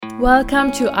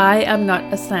Welcome to I Am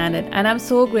Not a Standard, and I'm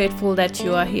so grateful that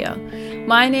you are here.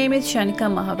 My name is Shanika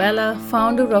Mahavela,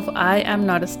 founder of I Am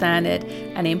Not a Standard,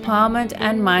 an empowerment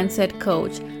and mindset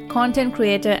coach, content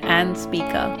creator, and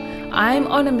speaker. I am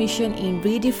on a mission in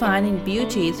redefining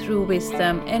beauty through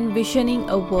wisdom, envisioning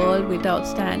a world without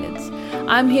standards.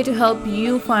 I'm here to help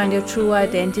you find your true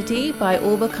identity by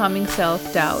overcoming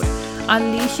self-doubt,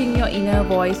 unleashing your inner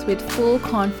voice with full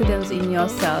confidence in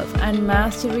yourself, and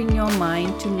mastering your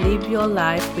mind to live your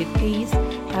life with peace,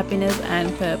 happiness,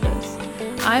 and purpose.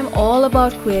 I'm all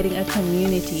about creating a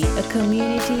community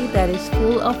that is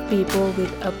full of people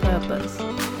with a purpose.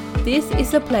 This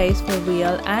is a place for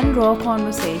real and raw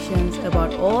conversations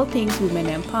about all things women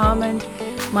empowerment,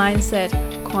 mindset,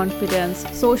 confidence,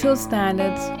 social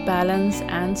standards, balance,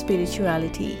 and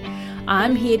spirituality.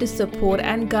 I'm here to support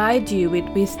and guide you with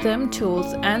wisdom,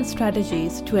 tools, and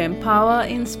strategies to empower,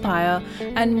 inspire,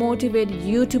 and motivate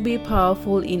you to be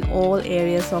powerful in all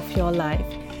areas of your life.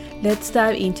 Let's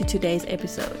dive into today's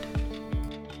episode.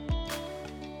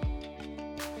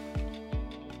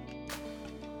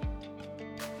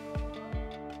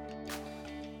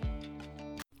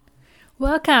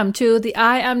 Welcome to the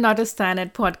I Am Not a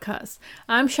Standard podcast.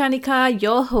 I'm Shanika,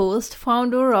 your host,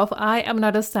 founder of I Am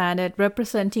Not a Standard,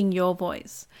 representing your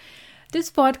voice.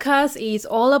 This podcast is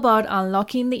all about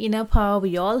unlocking the inner power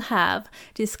we all have,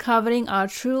 discovering our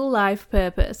true life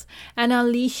purpose, and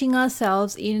unleashing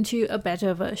ourselves into a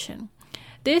better version.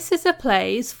 This is a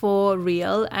place for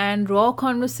real and raw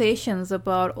conversations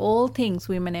about all things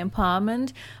women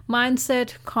empowerment,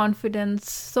 mindset,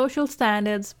 confidence, social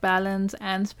standards, balance,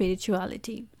 and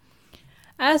spirituality.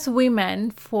 As women,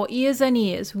 for years and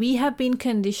years, we have been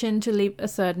conditioned to live a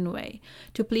certain way,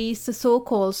 to please the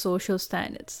so-called social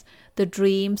standards. The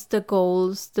dreams, the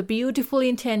goals, the beautiful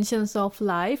intentions of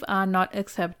life are not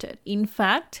accepted, in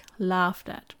fact, laughed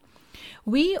at.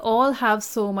 We all have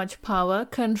so much power,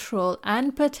 control,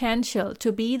 and potential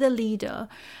to be the leader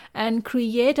and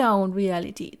create our own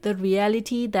reality, the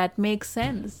reality that makes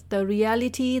sense, the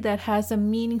reality that has a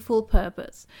meaningful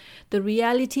purpose, the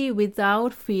reality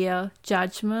without fear,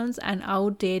 judgments, and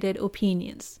outdated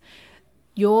opinions.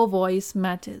 Your voice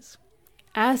matters.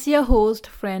 As your host,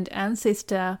 friend, and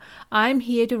sister, I'm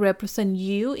here to represent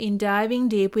you in diving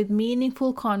deep with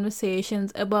meaningful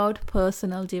conversations about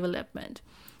personal development.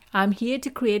 I'm here to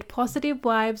create positive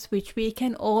vibes which we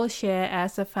can all share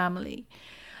as a family.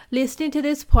 Listening to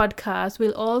this podcast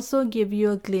will also give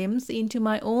you a glimpse into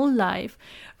my own life,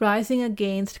 rising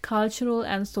against cultural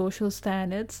and social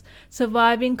standards,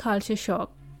 surviving culture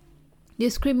shock,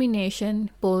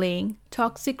 discrimination, bullying,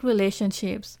 toxic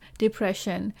relationships,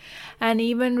 depression, and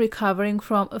even recovering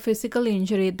from a physical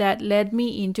injury that led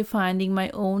me into finding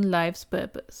my own life's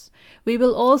purpose. We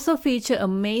will also feature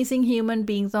amazing human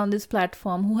beings on this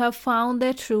platform who have found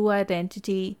their true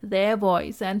identity, their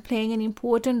voice, and playing an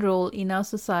important role in our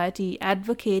society,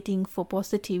 advocating for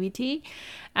positivity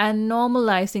and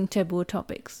normalizing taboo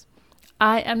topics.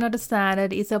 I Am Not a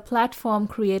Standard is a platform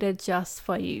created just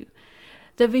for you.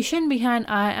 The vision behind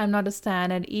I Am Not a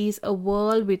Standard is a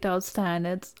world without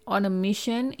standards, on a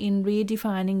mission in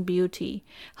redefining beauty,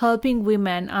 helping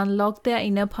women unlock their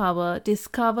inner power,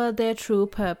 discover their true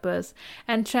purpose,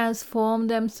 and transform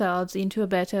themselves into a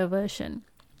better version.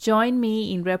 Join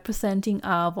me in representing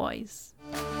our voice.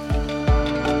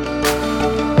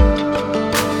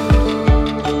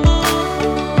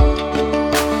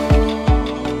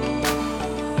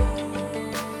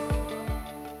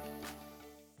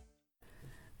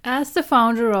 As the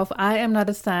founder of I Am Not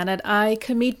a Standard, I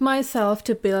commit myself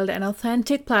to build an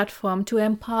authentic platform to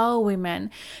empower women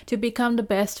to become the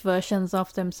best versions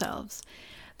of themselves.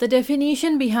 The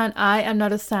definition behind I Am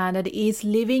Not a Standard is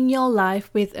living your life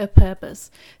with a purpose,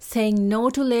 saying no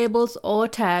to labels or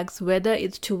tags, whether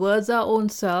it's towards our own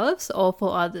selves or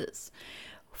for others.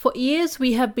 For years,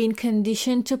 we have been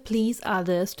conditioned to please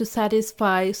others to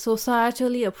satisfy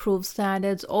societally approved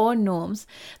standards or norms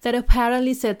that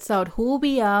apparently sets out who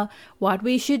we are, what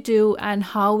we should do, and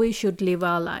how we should live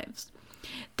our lives.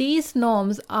 These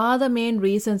norms are the main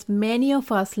reasons many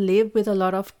of us live with a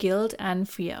lot of guilt and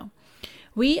fear.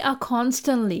 We are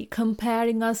constantly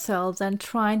comparing ourselves and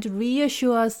trying to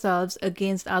reassure ourselves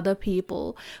against other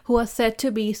people who are said to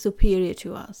be superior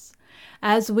to us.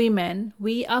 As women,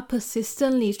 we are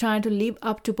persistently trying to live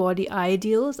up to body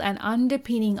ideals and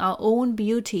underpinning our own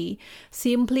beauty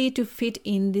simply to fit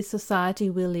in the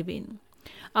society we live in.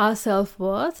 Our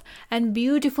self-worth and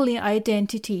beautiful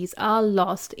identities are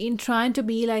lost in trying to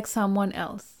be like someone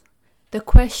else. The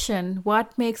question,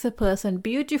 what makes a person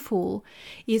beautiful,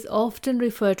 is often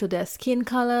referred to their skin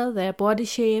color, their body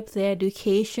shape, their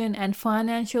education and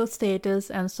financial status,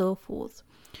 and so forth.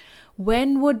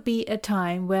 When would be a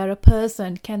time where a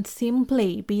person can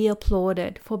simply be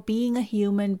applauded for being a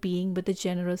human being with a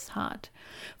generous heart,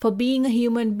 for being a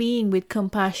human being with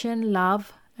compassion,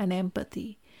 love, and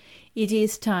empathy? It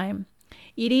is time.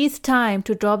 It is time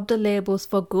to drop the labels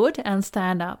for good and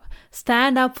stand up.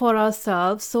 Stand up for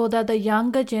ourselves so that the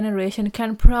younger generation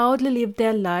can proudly live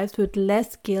their lives with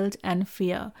less guilt and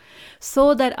fear.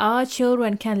 So that our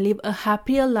children can live a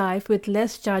happier life with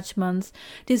less judgments,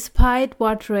 despite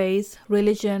what race,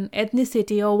 religion,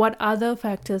 ethnicity, or what other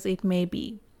factors it may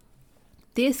be.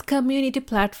 This community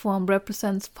platform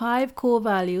represents 5 core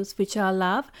values, which are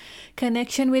love,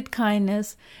 connection with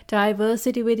kindness,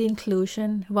 diversity with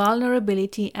inclusion,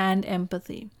 vulnerability, and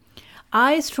empathy.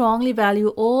 I strongly value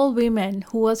all women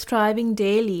who are striving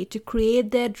daily to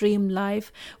create their dream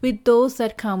life with those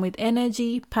that come with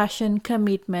energy, passion,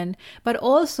 commitment, but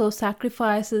also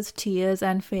sacrifices, tears,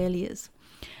 and failures.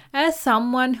 As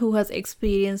someone who has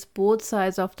experienced both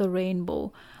sides of the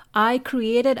rainbow, I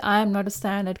created I Am Not a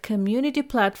Standard community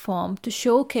platform to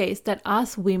showcase that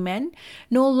us women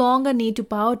no longer need to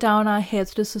bow down our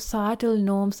heads to societal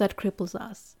norms that cripples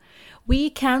us. We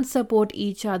can support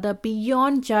each other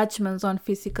beyond judgments on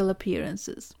physical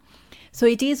appearances. So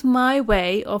it is my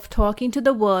way of talking to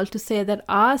the world to say that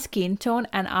our skin tone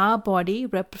and our body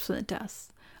represent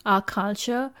us, our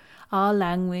culture, our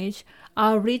language,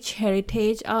 our rich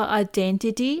heritage, our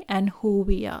identity, and who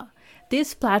we are.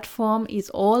 This platform is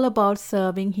all about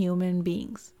serving human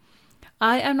beings.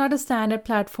 I Am Not a Standard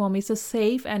platform is a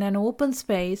safe and an open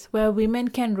space where women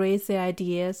can raise their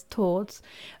ideas, thoughts,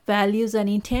 values, and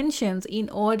intentions in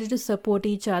order to support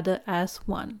each other as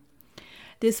one.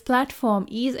 This platform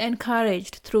is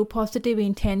encouraged through positive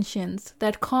intentions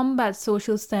that combat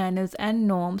social standards and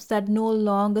norms that no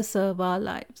longer serve our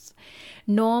lives,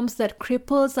 norms that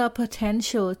cripples our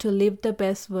potential to live the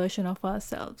best version of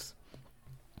ourselves.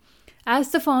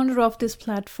 As the founder of this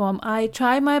platform, I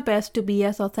try my best to be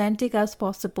as authentic as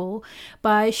possible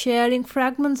by sharing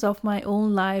fragments of my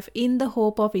own life in the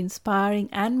hope of inspiring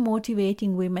and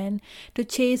motivating women to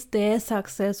chase their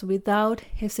success without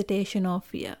hesitation or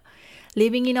fear.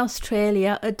 Living in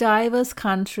Australia, a diverse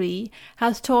country,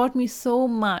 has taught me so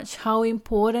much how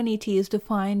important it is to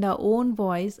find our own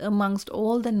voice amongst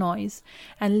all the noise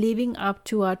and living up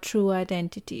to our true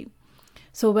identity.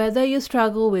 So whether you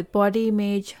struggle with body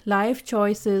image, life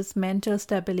choices, mental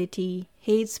stability,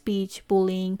 hate speech,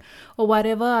 bullying, or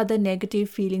whatever other negative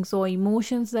feelings or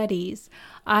emotions that is,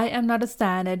 I Am Not a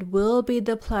Standard will be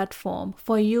the platform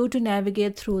for you to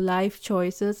navigate through life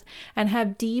choices and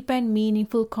have deep and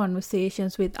meaningful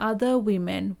conversations with other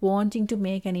women wanting to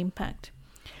make an impact.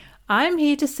 I'm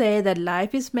here to say that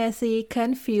life is messy,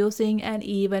 confusing, and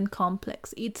even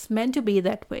complex. It's meant to be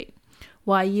that way.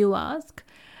 Why, you ask?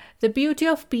 The beauty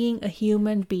of being a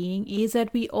human being is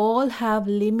that we all have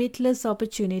limitless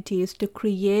opportunities to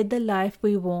create the life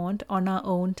we want on our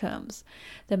own terms.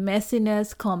 The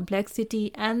messiness,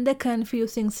 complexity, and the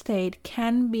confusing state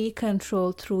can be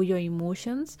controlled through your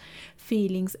emotions,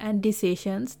 feelings, and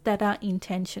decisions that are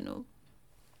intentional.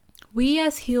 We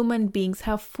as human beings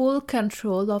have full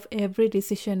control of every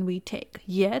decision we take,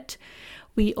 yet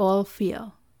we all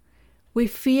fear. We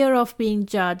fear of being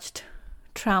judged,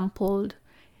 trampled,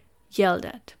 yelled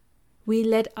at. We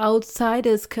let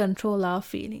outsiders control our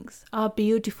feelings, our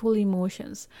beautiful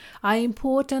emotions, our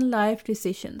important life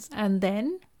decisions, and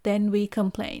then we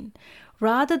complain.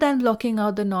 Rather than blocking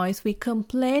out the noise, we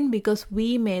complain because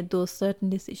we made those certain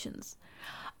decisions.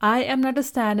 I Am Not a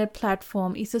Standard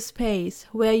platform is a space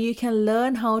where you can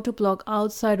learn how to block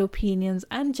outside opinions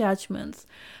and judgments,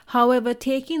 however,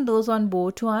 taking those on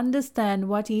board to understand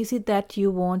what is it that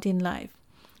you want in life.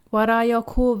 What are your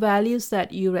core values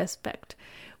that you respect?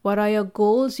 What are your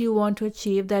goals you want to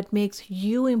achieve that makes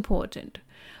you important?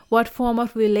 What form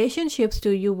of relationships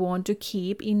do you want to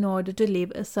keep in order to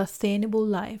live a sustainable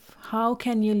life? How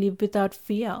can you live without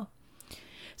fear?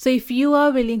 So if you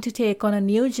are willing to take on a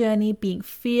new journey being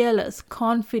fearless,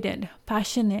 confident,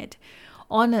 passionate,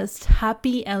 honest,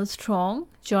 happy, and strong,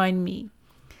 join me.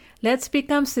 Let's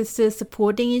become sisters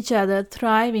supporting each other,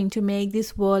 thriving to make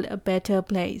this world a better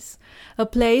place. A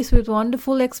place with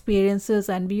wonderful experiences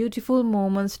and beautiful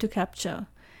moments to capture.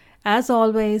 As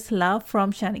always, love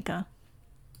from Shanika.